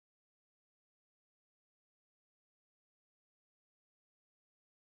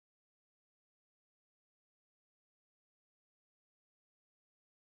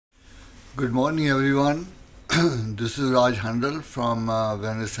Good morning, everyone. This is Raj Handal from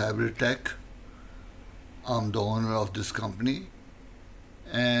Venice Hybrid Tech. I'm the owner of this company,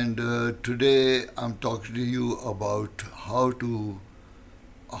 and today I'm talking to you about how to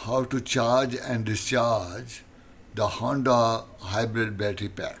charge and discharge the Honda hybrid battery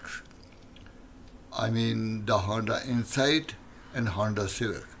packs. I mean the Honda Insight and Honda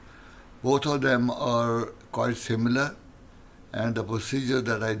Civic. Both of them are quite similar, and the procedure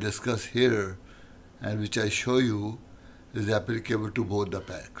that I discuss here and which I show you is applicable to both the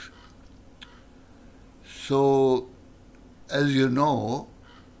packs. So, as you know,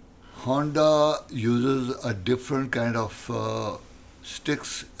 Honda uses a different kind of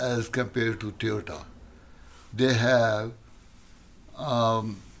sticks as compared to Toyota. They have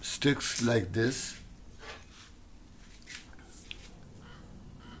sticks like this,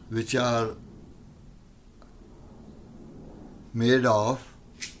 which are made of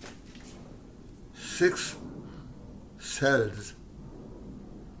 6 cells,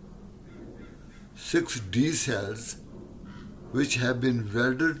 6 D cells, which have been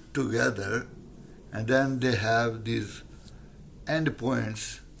welded together, and then they have these end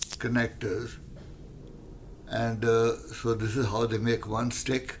points, connectors, and so this is how they make one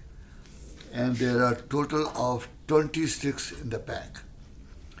stick, and there are total of 20 sticks in the pack.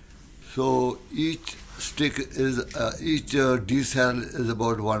 So each stick is each D cell is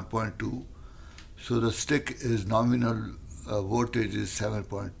about 1.2. So the stick is nominal voltage is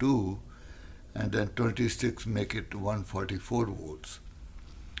 7.2, and then 20 sticks make it 144 volts.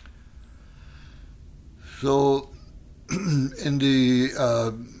 So in the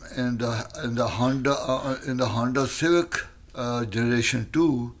Honda Civic Generation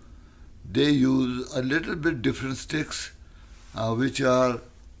 2, they use a little bit different sticks, which are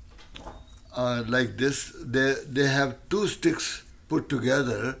like this. They have 2 sticks put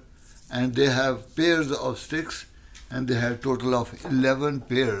together, and they have pairs of sticks, and they have total of 11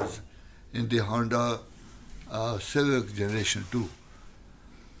 pairs in the Honda Civic Generation 2.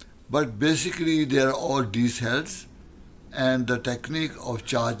 But basically they are all D cells, and the technique of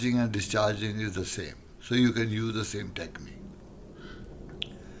charging and discharging is the same. So you can use the same technique.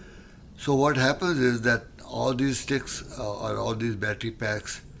 So what happens is that all these sticks or all these battery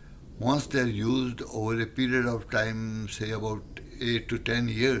packs, once they're used over a period of time, say about 8 to 10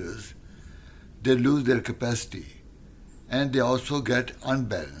 years, they lose their capacity, and they also get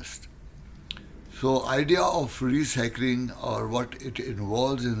unbalanced. So idea of recycling, or what it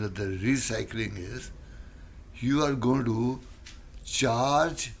involves in the recycling, is you are going to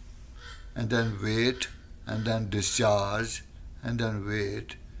charge and then wait and then discharge and then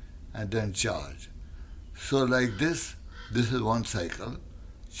wait and then charge. So like this is one cycle.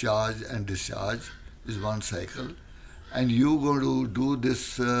 Charge and discharge is one cycle, and you're going to do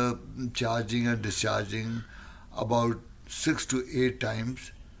this charging and discharging about 6 to 8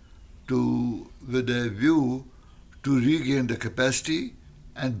 times with a view to regain the capacity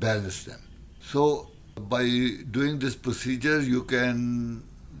and balance them. So by doing this procedure, you can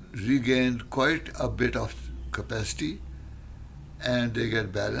regain quite a bit of capacity, and they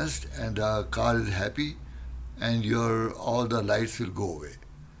get balanced, and the car is happy, and all the lights will go away,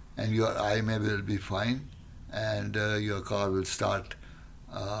 and your IMA will be fine, and your car will start,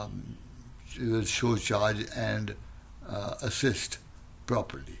 will show charge and assist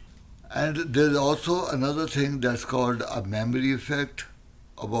properly. And there's also another thing that's called a memory effect,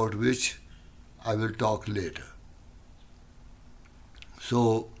 about which I will talk later.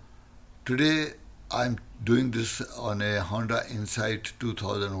 So today I'm doing this on a Honda Insight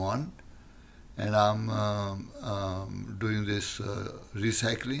 2001, and I'm doing this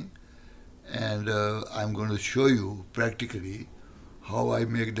recycling, and I'm going to show you practically how I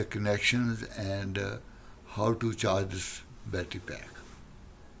make the connections and how to charge this battery pack.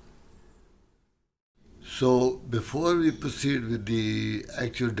 So before we proceed with the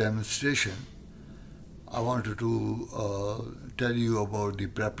actual demonstration, I wanted to tell you about the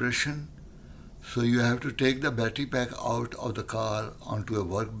preparation. So you have to take the battery pack out of the car onto a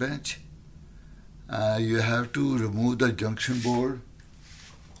workbench. You have to remove the junction board.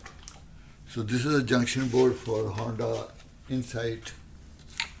 So this is a junction board for Honda Insight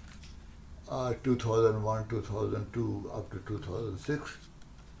 2001, 2002 up to 2006.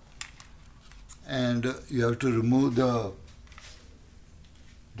 And you have to remove the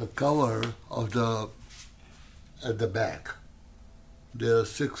cover of at the back. There are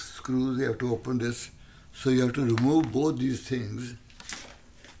 6 screws. You have to open this. So you have to remove both these things,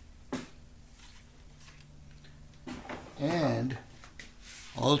 and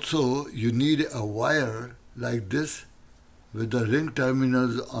also you need a wire like this with the ring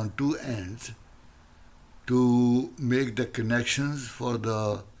terminals on two ends to make the connections for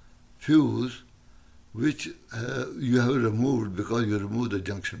the fuse, which you have removed because you removed the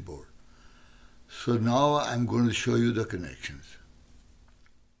junction board. So now I'm going to show you the connections.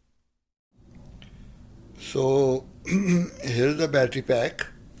 So here's the battery pack,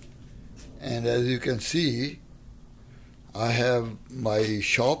 and as you can see, I have my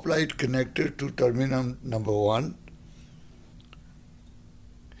shop light connected to terminal number 1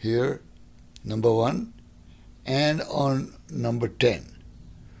 here, number 1, and on number 10.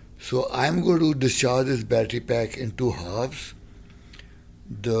 So I'm going to discharge this battery pack in two halves,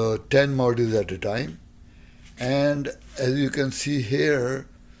 the 10 modules at a time. And as you can see here,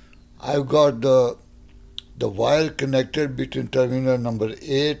 I've got the wire connected between terminal number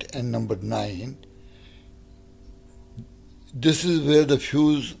 8 and number 9. This is where the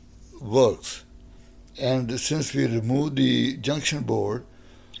fuse works. And since we removed the junction board,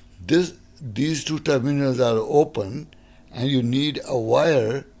 these two terminals are open, and you need a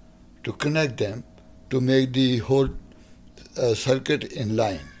wire to connect them to make the whole circuit in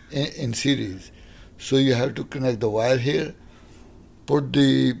line, in series. So you have to connect the wire here, put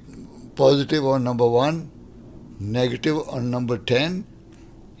the positive on number 1, negative on number 10,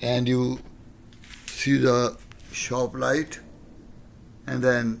 and you see the shop light, and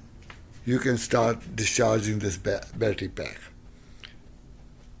then you can start discharging this battery pack.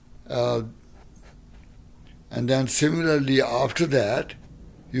 And then similarly after that,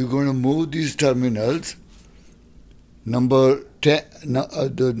 you're going to move these terminals. Number 10,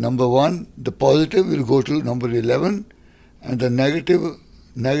 the number 1, the positive will go to number 11, and the negative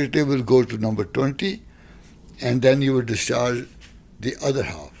will go to number 20, and then you will discharge the other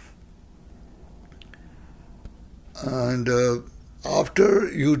half. And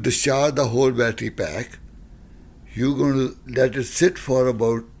after you discharge the whole battery pack, you're going to let it sit for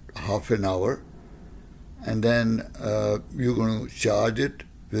about half an hour, and then you're going to charge it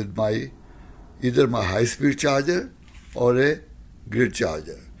with either my high-speed charger or a grid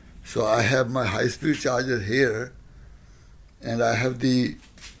charger. So I have my high-speed charger here, and I have the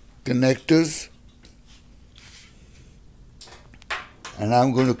connectors, and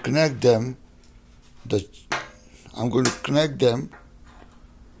I'm going to connect them. I'm going to connect them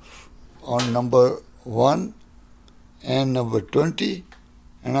on number 1 and number 20,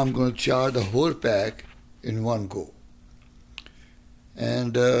 and I'm going to charge the whole pack in one go.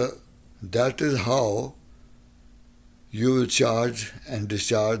 And that is how you will charge and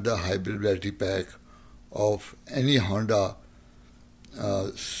discharge the hybrid battery pack of any Honda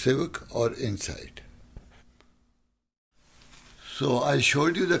Civic or Insight. So I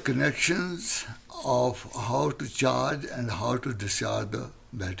showed you the connections of how to charge and how to discharge the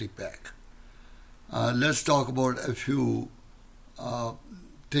battery pack. Let's talk about a few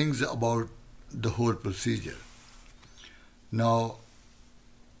things about the whole procedure. Now,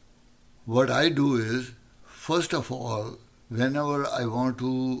 what I do is, first of all, whenever I want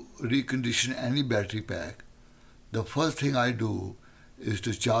to recondition any battery pack, the first thing I do is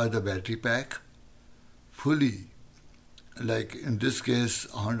to charge the battery pack fully. Like in this case,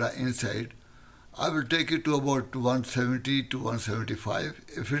 Honda Insight, I will take it to about 170 to 175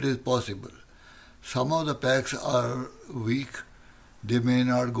 if it is possible. Some of the packs are weak. They may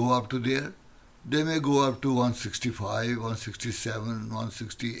not go up to there. They may go up to 165, 167,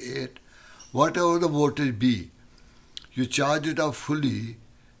 168, whatever the voltage be. You charge it up fully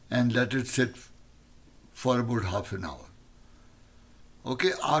and let it sit for about half an hour.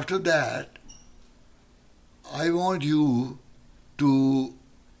 Okay, after that, I want you to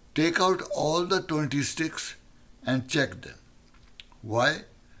take out all the 20 sticks and check them. Why?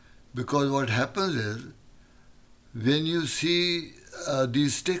 Because what happens is, when you see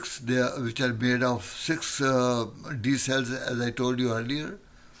these sticks, which are made of 6 D cells, as I told you earlier,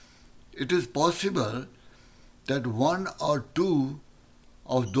 it is possible that 1 or 2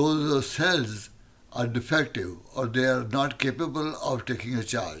 of those cells are defective, or they are not capable of taking a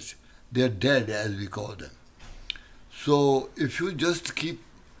charge. They are dead, as we call them. So if you just keep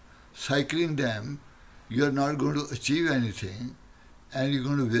cycling them, you are not going to achieve anything, and you're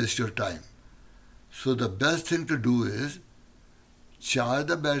going to waste your time. So the best thing to do is charge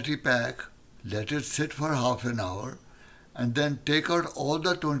the battery pack, let it sit for half an hour, and then take out all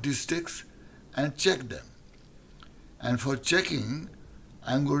the 20 sticks and check them. And for checking,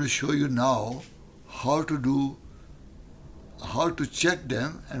 I'm going to show you now how to check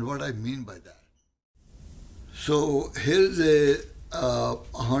them and what I mean by that. So here's a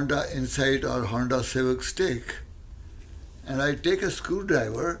Honda Insight or Honda Civic stick, and I take a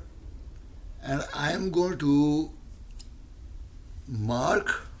screwdriver and I'm going to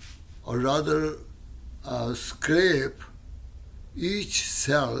mark, or rather scrape each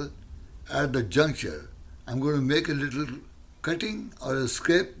cell at the juncture. I'm going to make a little cutting or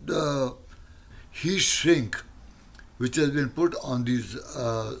scrape the heat shrink which has been put on these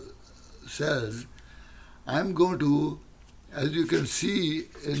cells. I'm going to, as you can see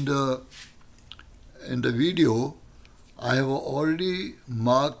in the video, I have already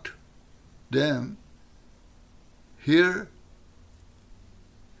marked them here,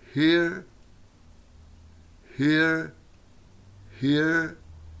 here, here, here,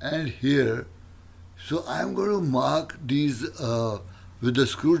 and here. So I'm going to mark these with the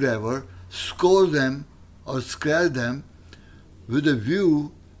screwdriver, score them or scratch them with a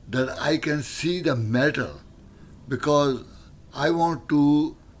view that I can see the metal, because I want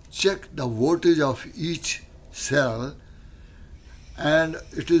to check the voltage of each cell, and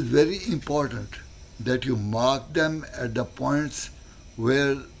it is very important that you mark them at the points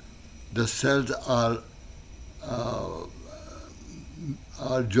where the cells are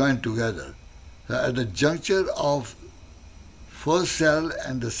joined together. So at the juncture of first cell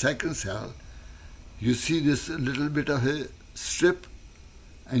and the second cell, you see this little bit of a strip,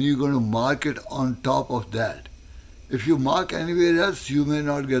 and you're going to mark it on top of that. If you mark anywhere else, you may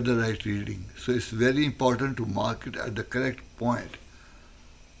not get the right reading. So it's very important to mark it at the correct point.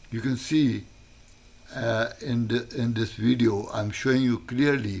 You can see in this video, I'm showing you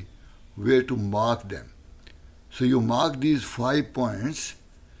clearly where to mark them. So you mark these 5 points,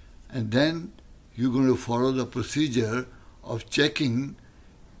 and then you're going to follow the procedure of checking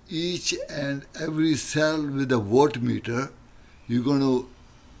each and every cell with a voltmeter. You're going to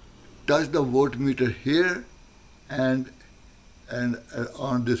touch the voltmeter here and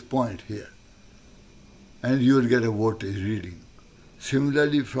on this point here, and you will get a voltage reading.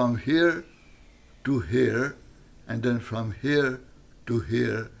 Similarly, from here to here, and then from here to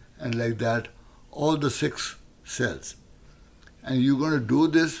here, and like that, all the 6 cells. And you're going to do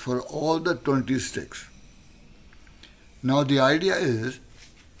this for all the 20 sticks. Now the idea is,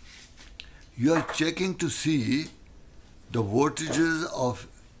 you are checking to see the voltages of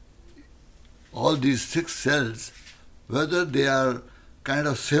all these 6 cells, whether they are kind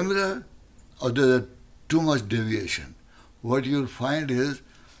of similar or there is too much deviation. What you'll find is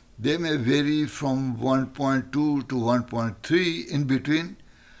they may vary from 1.2 to 1.3 in between,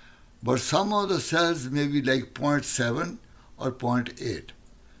 but some of the cells may be like 0.7 or 0.8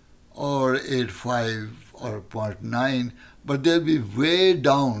 or 0.85 or 0.9, but they'll be way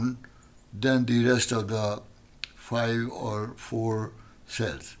down than the rest of the 5 or 4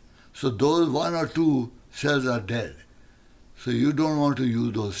 cells. So those 1 or 2 cells are dead. So you don't want to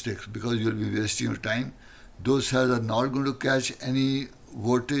use those sticks because you'll be wasting your time. Those cells are not going to catch any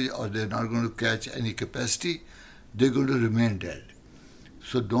voltage, or they're not going to catch any capacity. They're going to remain dead.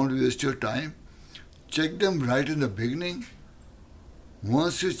 So don't waste your time. Check them right in the beginning.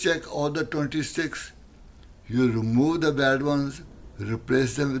 Once you check all the 20 sticks, you remove the bad ones,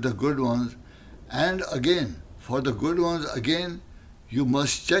 replace them with the good ones, and again, for the good ones, again, you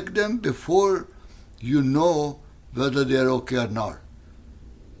must check them before you know whether they are okay or not.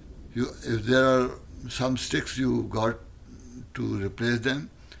 If there are some sticks you got to replace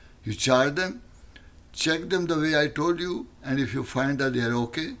them, you charge them, check them the way I told you, and if you find that they are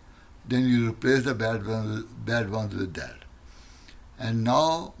okay, then you replace the bad ones with that. And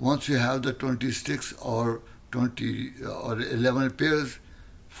now, once you have the 20 sticks or 20 or 11 pairs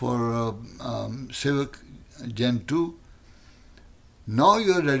for Civic Gen 2, now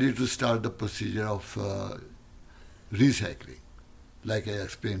you are ready to start the procedure of recycling, like I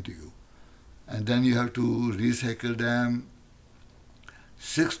explained to you. And then you have to recycle them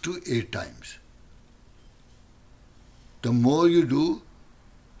 6 to 8 times. The more you do,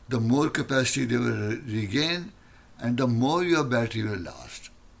 the more capacity they will regain, and the more your battery will last.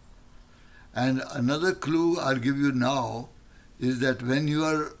 And another clue I'll give you now is that when you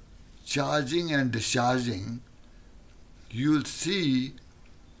are charging and discharging, you'll see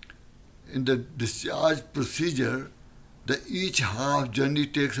in the discharge procedure that each half generally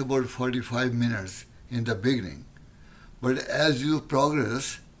takes about 45 minutes in the beginning. But as you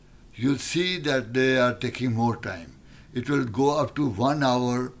progress, you'll see that they are taking more time. It will go up to 1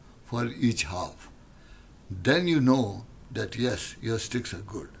 hour for each half. Then you know that yes, your sticks are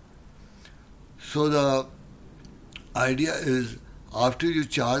good. So the idea is, after you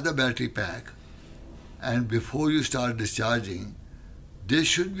charge the battery pack and before you start discharging, they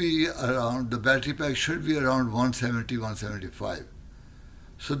should be around, the battery pack should be around 170, 175.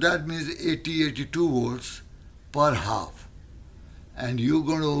 So that means 80, 82 volts per half. And you're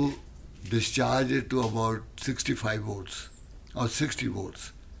going to discharge it to about 65 volts or 60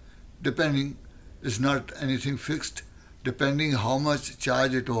 volts. Depending, it's not anything fixed. Depending how much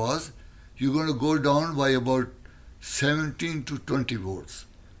charge it was, you're going to go down by about 17 to 20 volts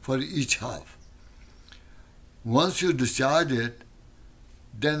for each half. Once you discharge it,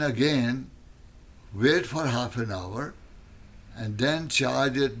 then again wait for half an hour and then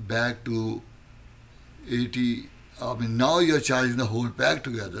charge it back to 80. Now you're charging the whole pack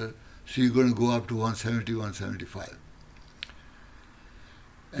together, so you're going to go up to 170, 175.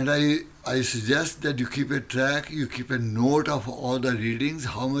 And I suggest that you keep a track, you keep a note of all the readings,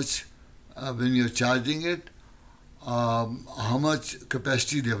 how much, when you're charging it, how much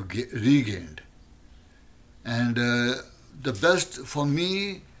capacity they have regained. And the best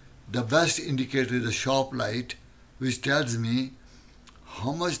indicator is the shop light, which tells me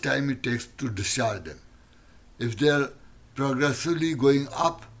how much time it takes to discharge them. If they're progressively going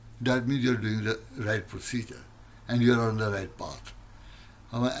up, that means you're doing the right procedure and you're on the right path.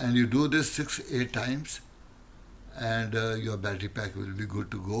 And you do this 6-8 times and your battery pack will be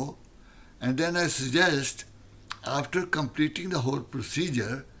good to go. And then I suggest, after completing the whole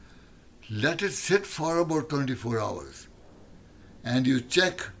procedure, let it sit for about 24 hours and you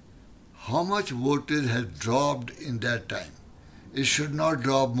check how much voltage has dropped in that time. It should not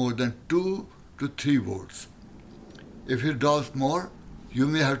drop more than 2 to 3 volts. If it drops more, you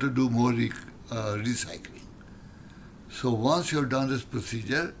may have to do more recycling. So once you've done this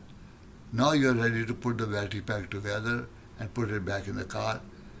procedure, now you're ready to put the battery pack together and put it back in the car,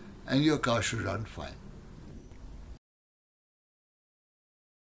 and your car should run fine.